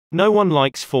No one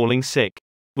likes falling sick.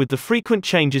 With the frequent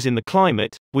changes in the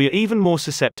climate, we are even more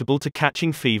susceptible to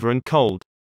catching fever and cold.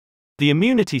 The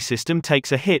immunity system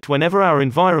takes a hit whenever our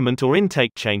environment or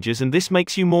intake changes, and this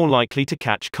makes you more likely to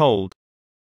catch cold.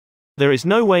 There is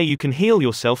no way you can heal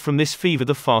yourself from this fever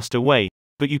the faster way,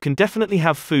 but you can definitely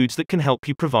have foods that can help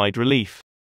you provide relief.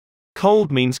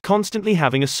 Cold means constantly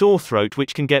having a sore throat,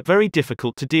 which can get very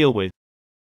difficult to deal with.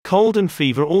 Cold and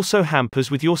fever also hampers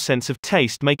with your sense of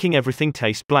taste, making everything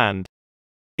taste bland.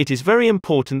 It is very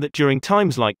important that during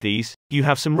times like these, you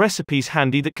have some recipes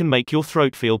handy that can make your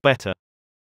throat feel better.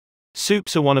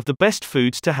 Soups are one of the best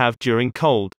foods to have during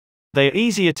cold. They are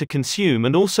easier to consume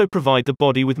and also provide the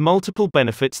body with multiple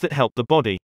benefits that help the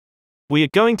body. We are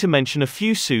going to mention a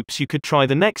few soups you could try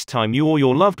the next time you or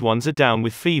your loved ones are down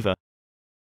with fever.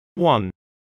 1.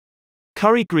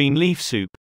 Curry green leaf soup.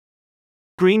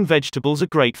 Green vegetables are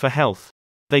great for health.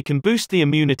 They can boost the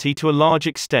immunity to a large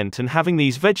extent, and having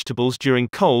these vegetables during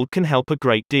cold can help a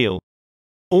great deal.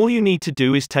 All you need to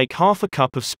do is take half a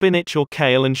cup of spinach or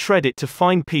kale and shred it to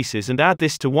fine pieces, and add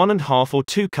this to 1.5 or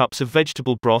 2 cups of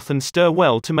vegetable broth and stir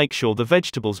well to make sure the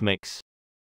vegetables mix.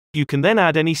 You can then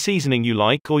add any seasoning you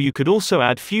like, or you could also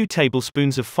add few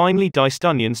tablespoons of finely diced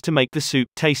onions to make the soup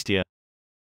tastier.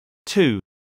 2.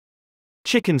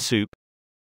 Chicken soup.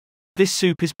 This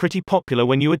soup is pretty popular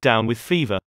when you are down with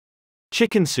fever.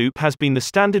 Chicken soup has been the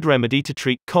standard remedy to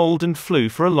treat cold and flu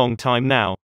for a long time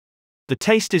now. The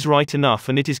taste is right enough,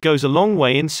 and it goes a long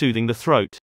way in soothing the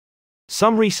throat.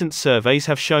 Some recent surveys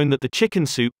have shown that the chicken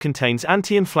soup contains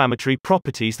anti-inflammatory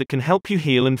properties that can help you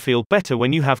heal and feel better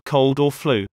when you have cold or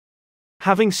flu.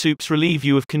 Having soups relieve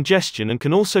you of congestion and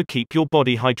can also keep your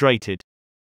body hydrated.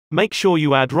 Make sure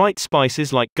you add right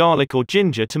spices like garlic or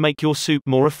ginger to make your soup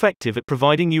more effective at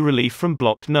providing you relief from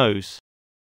blocked nose.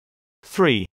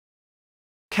 3.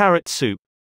 Carrot soup.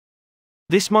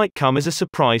 This might come as a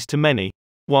surprise to many.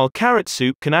 While carrot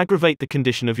soup can aggravate the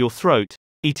condition of your throat,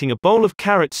 eating a bowl of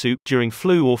carrot soup during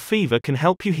flu or fever can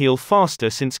help you heal faster,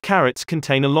 since carrots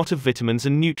contain a lot of vitamins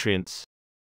and nutrients.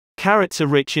 Carrots are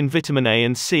rich in vitamin A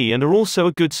and C and are also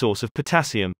a good source of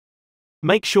potassium.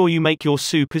 Make sure you make your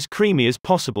soup as creamy as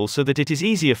possible so that it is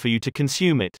easier for you to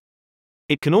consume it.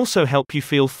 It can also help you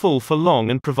feel full for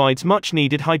long and provides much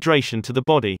needed hydration to the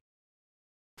body.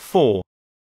 4.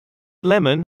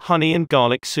 Lemon, honey and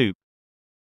garlic soup.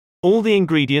 All the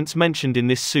ingredients mentioned in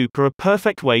this soup are a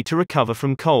perfect way to recover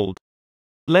from cold.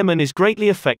 Lemon is greatly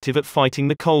effective at fighting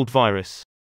the cold virus.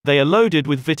 They are loaded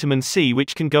with vitamin C,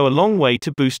 which can go a long way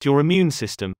to boost your immune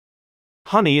system.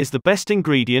 Honey is the best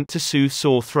ingredient to soothe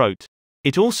sore throat.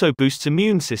 It also boosts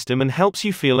immune system and helps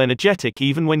you feel energetic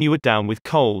even when you are down with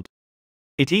cold.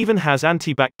 It even has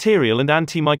antibacterial and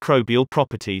antimicrobial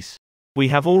properties. We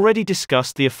have already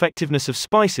discussed the effectiveness of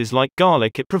spices like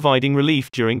garlic at providing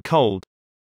relief during cold.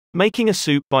 Making a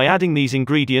soup by adding these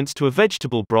ingredients to a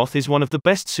vegetable broth is one of the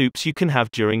best soups you can have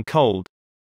during cold.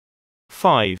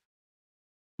 5.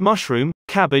 Mushroom,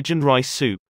 cabbage and rice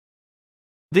soup.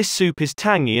 This soup is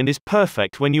tangy and is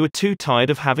perfect when you are too tired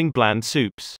of having bland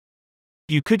soups.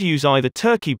 You could use either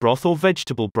turkey broth or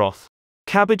vegetable broth.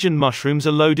 Cabbage and mushrooms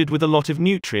are loaded with a lot of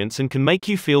nutrients and can make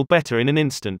you feel better in an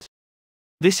instant.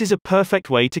 This is a perfect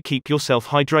way to keep yourself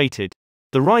hydrated.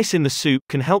 The rice in the soup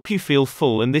can help you feel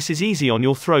full, and this is easy on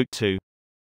your throat too.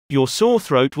 Your sore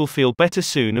throat will feel better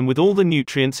soon, and with all the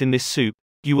nutrients in this soup,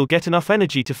 you will get enough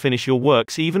energy to finish your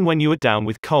works even when you are down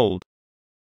with cold.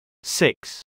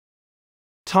 6.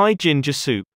 Thai ginger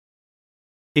soup.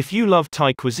 If you love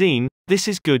Thai cuisine, this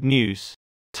is good news.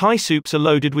 Thai soups are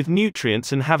loaded with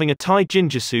nutrients, and having a Thai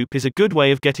ginger soup is a good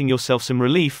way of getting yourself some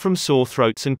relief from sore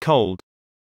throats and cold.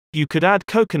 You could add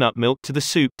coconut milk to the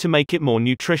soup to make it more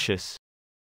nutritious.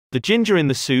 The ginger in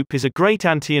the soup is a great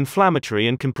anti-inflammatory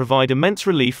and can provide immense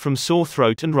relief from sore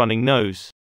throat and running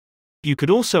nose. You could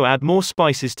also add more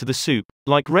spices to the soup,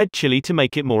 like red chili, to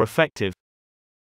make it more effective.